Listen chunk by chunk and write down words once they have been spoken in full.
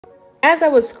As I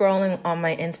was scrolling on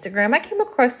my Instagram, I came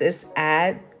across this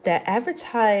ad that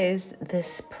advertised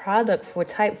this product for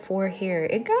type 4 hair.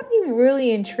 It got me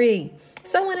really intrigued.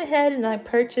 So I went ahead and I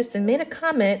purchased and made a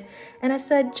comment, and I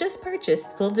said, just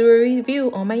purchase. We'll do a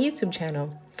review on my YouTube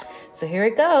channel. So here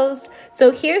it goes.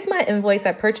 So here's my invoice.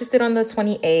 I purchased it on the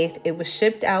 28th. It was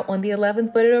shipped out on the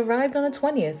 11th, but it arrived on the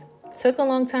 20th. It took a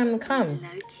long time to come,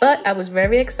 but I was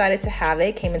very excited to have it.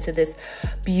 It came into this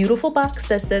beautiful box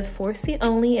that says 4C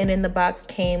only, and in the box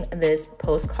came this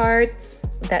postcard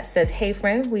that says, hey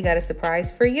friend, we got a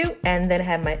surprise for you. And then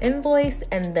had my invoice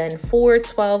and then 4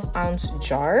 12-ounce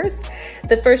jars.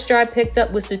 The first jar I picked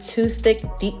up was the 2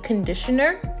 Thicke deep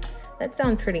conditioner. That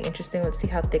sounds pretty interesting. Let's see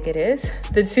how thick it is.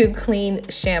 The 2 Clean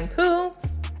Shampoo,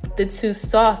 the 2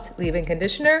 Soft leave-in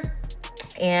conditioner,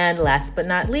 and last but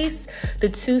not least, the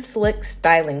 2 Slick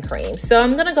styling cream. So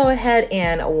I'm gonna go ahead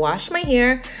and wash my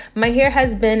hair. My hair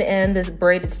has been in this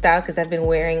braided style because I've been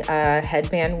wearing a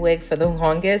headband wig for the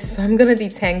longest. So I'm gonna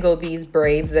detangle these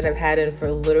braids that I've had in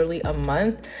for literally a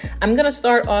month. I'm gonna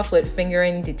start off with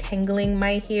fingering, detangling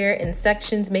my hair in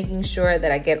sections, making sure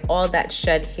that I get all that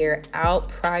shed hair out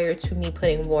prior to me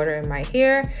putting water in my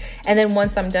hair. And then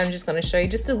once I'm done, I'm just gonna show you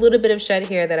just a little bit of shed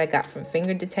hair that I got from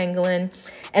finger detangling.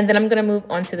 And then I'm gonna move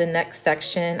on to the next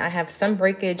section. I have some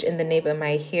breakage in the nape of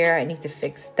my hair. I need to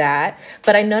fix that.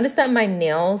 But I noticed that my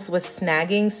nails was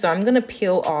snagging, so I'm gonna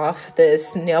peel off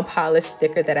this nail polish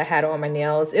sticker that I had on my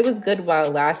nails. It was good while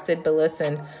it lasted, but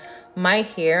listen, my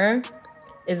hair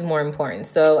is more important.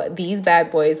 So these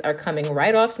bad boys are coming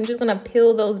right off. So I'm just gonna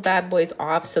peel those bad boys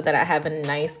off so that I have a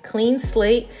nice clean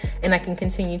slate and I can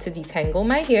continue to detangle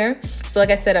my hair. So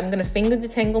like I said, I'm gonna finger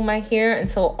detangle my hair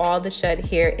until all the shed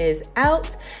hair is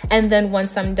out. And then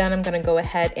once I'm done, I'm gonna go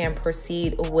ahead and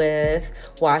proceed with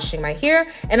washing my hair.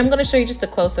 And I'm gonna show you just a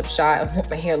close-up shot of what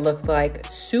my hair looked like.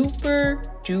 Super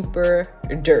duper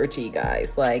dirty,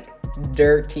 guys, like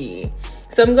dirty.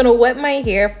 So I'm gonna wet my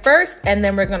hair first, and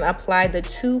then we're gonna apply the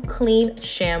 2 Clean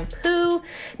Shampoo.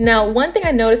 Now, one thing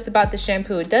I noticed about the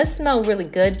shampoo, it does smell really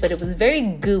good, but it was very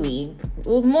gooey,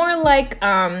 more like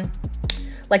the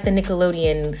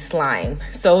Nickelodeon slime.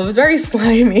 So it was very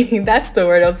slimy. That's the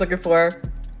word I was looking for.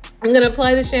 I'm gonna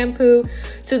apply the shampoo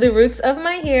to the roots of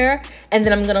my hair, and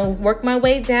then I'm gonna work my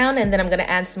way down, and then I'm gonna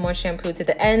add some more shampoo to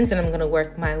the ends, and I'm gonna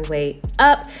work my way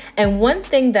up. And one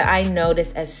thing that I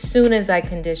noticed as soon as I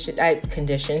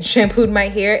shampooed my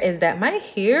hair is that my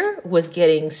hair was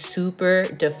getting super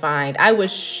defined. I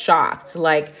was shocked,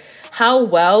 like how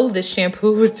well the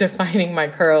shampoo was defining my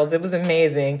curls. It was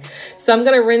amazing. So I'm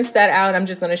gonna rinse that out. I'm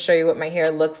just gonna show you what my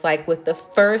hair looks like with the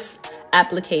first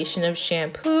application of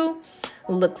shampoo.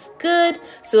 Looks good.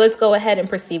 So let's go ahead and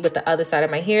proceed with the other side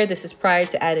of my hair. This is prior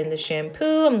to adding the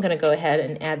shampoo. I'm gonna go ahead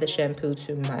and add the shampoo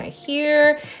to my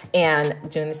hair and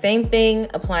doing the same thing,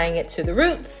 applying it to the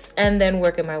roots and then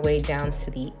working my way down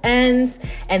to the ends.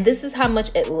 And this is how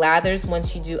much it lathers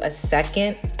once you do a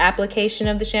second application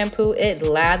of the shampoo. It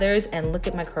lathers, and look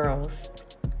at my curls.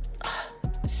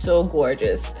 So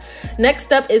gorgeous.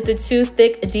 Next up is the 2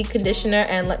 Thicke deep conditioner,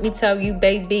 and let me tell you,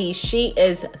 baby, she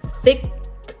is thick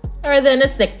than a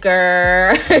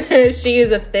Snicker. She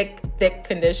is a thick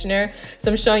conditioner. So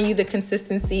I'm showing you the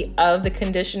consistency of the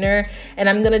conditioner, and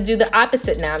I'm gonna do the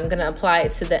opposite now. I'm gonna apply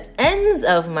it to the ends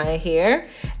of my hair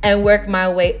and work my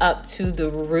way up to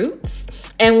the roots.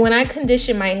 And when I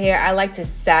condition my hair, I like to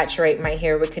saturate my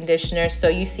hair with conditioner. So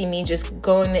you see me just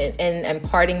going in and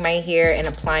parting my hair and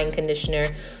applying conditioner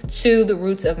to the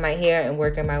roots of my hair and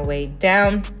working my way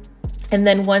down. And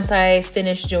then once I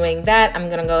finish doing that, I'm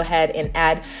gonna go ahead and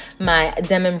add my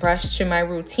Demon brush to my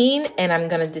routine, and I'm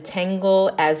gonna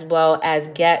detangle as well as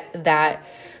get that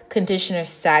conditioner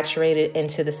saturated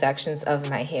into the sections of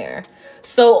my hair.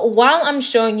 So while I'm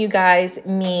showing you guys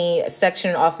me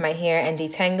sectioning off my hair and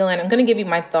detangling, I'm gonna give you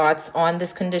my thoughts on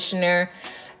this conditioner.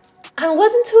 I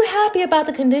wasn't too happy about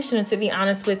the conditioner, to be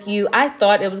honest with you. I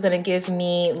thought it was gonna give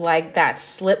me like that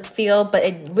slip feel, but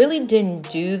it really didn't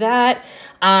do that.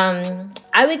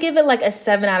 I would give it like a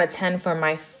 7 out of 10 for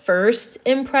my first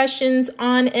impressions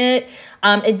on it.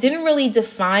 It didn't really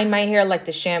define my hair like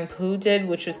the shampoo did,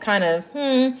 which was kind of,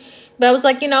 But I was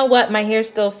like, you know what? My hair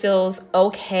still feels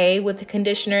okay with the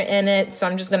conditioner in it. So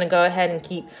I'm just going to go ahead and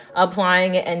keep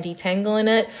applying it and detangling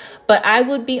it. But I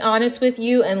would be honest with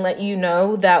you and let you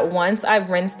know that once I've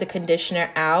rinsed the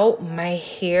conditioner out, my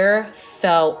hair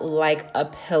felt like a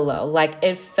pillow. Like,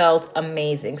 it felt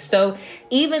amazing. So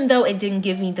even though it didn't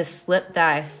give me the slip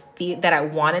that I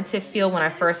wanted to feel when I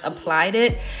first applied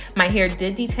it, my hair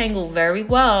did detangle very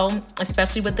well,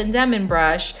 especially with the Demon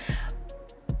brush.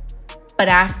 But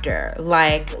after,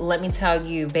 like, let me tell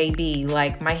you, baby,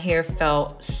 like my hair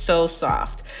felt so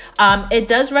soft. It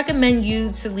does recommend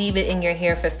you to leave it in your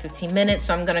hair for 15 minutes.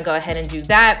 So I'm gonna go ahead and do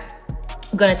that.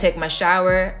 I'm gonna take my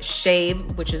shower,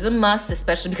 shave, which is a must,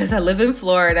 especially because I live in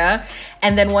Florida.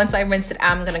 And then once I rinse it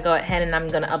out, I'm gonna go ahead and I'm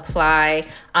gonna apply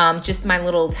just my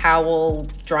little towel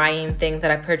drying thing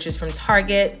that I purchased from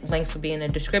Target. Links will be in the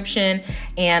description,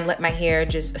 and let my hair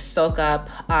just soak up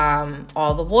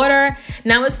all the water.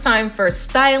 Now it's time for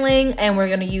styling, and we're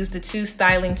gonna use the 2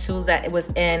 styling tools that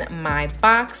was in my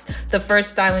box. The first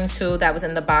styling tool that was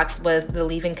in the box was the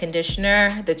leave-in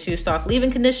conditioner, the 2 Soft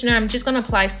leave-in conditioner. I'm just gonna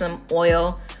apply some oil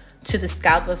to the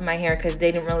scalp of my hair because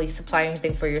they didn't really supply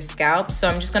anything for your scalp. So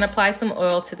I'm just gonna apply some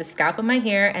oil to the scalp of my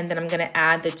hair, and then I'm gonna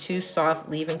add the 2 Soft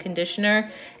leave-in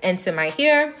conditioner into my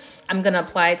hair. I'm gonna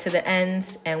apply it to the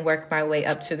ends and work my way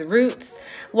up to the roots.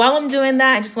 While I'm doing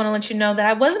that, I just wanna let you know that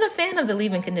I wasn't a fan of the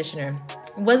leave-in conditioner.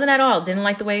 Wasn't at all. Didn't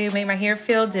like the way it made my hair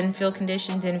feel, didn't feel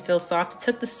conditioned, didn't feel soft. It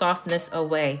took the softness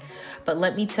away. But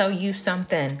let me tell you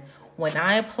something. When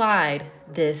I applied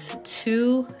this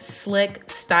 2 Slick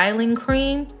styling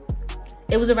cream,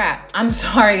 it was a wrap. I'm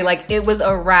sorry, like it was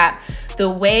a wrap. The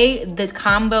way the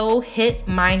combo hit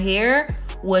my hair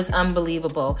was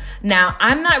unbelievable. Now,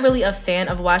 I'm not really a fan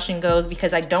of wash and goes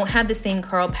because I don't have the same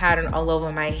curl pattern all over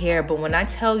my hair. But when I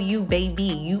tell you, baby,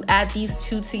 you add these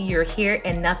 2 to your hair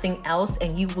and nothing else,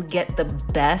 and you will get the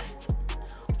best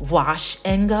wash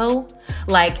and go.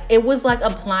 Like, it was like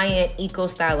applying Eco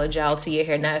Styler gel to your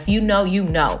hair. Now, if you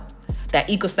know that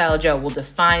Eco Styler gel will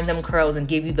define them curls and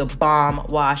give you the bomb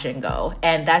wash and go.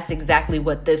 And that's exactly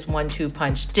what this 1-2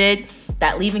 punch did.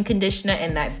 That leave-in conditioner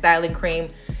and that styling cream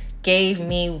gave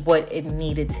me what it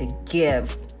needed to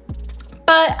give.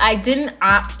 But I didn't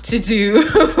opt to do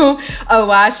a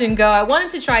wash and go. I wanted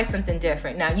to try something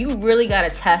different. Now, you really got to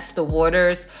test the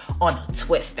waters on a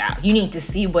twist out. You need to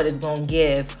see what it's going to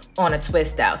give on a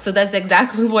twist out. So that's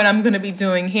exactly what I'm going to be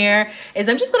doing here. Is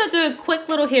I'm just going to do a quick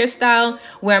little hairstyle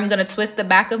where I'm going to twist the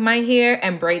back of my hair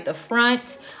and braid the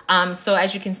front. So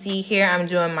as you can see here, I'm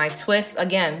doing my twist.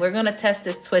 Again, we're going to test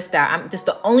this twist out. Just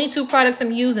the only 2 products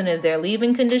I'm using is their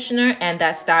leave-in conditioner and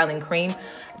that styling cream.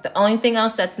 The only thing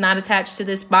else that's not attached to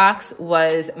this box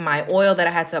was my oil that I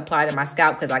had to apply to my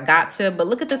scalp because I got to. But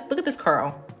look at this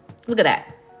curl. Look at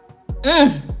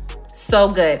that. So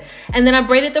good. And then I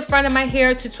braided the front of my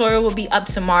hair. Tutorial will be up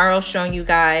tomorrow showing you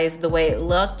guys the way it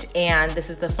looked. And this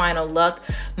is the final look.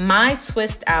 My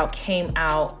twist out came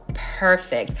out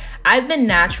perfect. I've been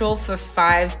natural for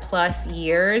 5+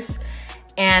 years.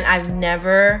 And I've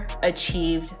never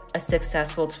achieved a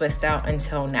successful twist out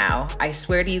until now. I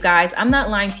swear to you guys, I'm not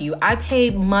lying to you. I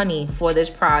paid money for this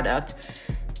product.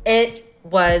 It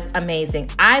was amazing.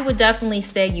 I would definitely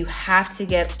say you have to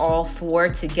get all 4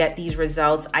 to get these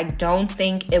results. I don't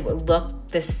think it would look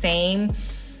the same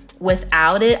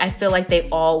without it. I feel like they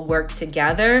all work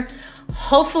together.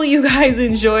 Hopefully you guys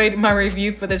enjoyed my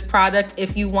review for this product.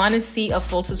 If you want to see a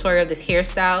full tutorial of this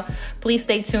hairstyle, please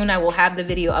stay tuned. I will have the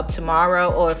video up tomorrow,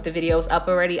 or if the video is up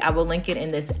already, I will link it in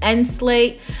this end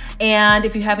slate. And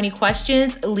if you have any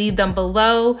questions, leave them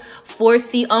below.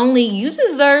 4C only, you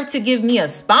deserve to give me a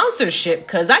sponsorship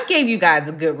because I gave you guys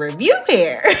a good review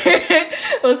here.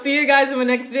 We'll see you guys in my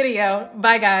next video.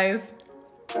 Bye, guys.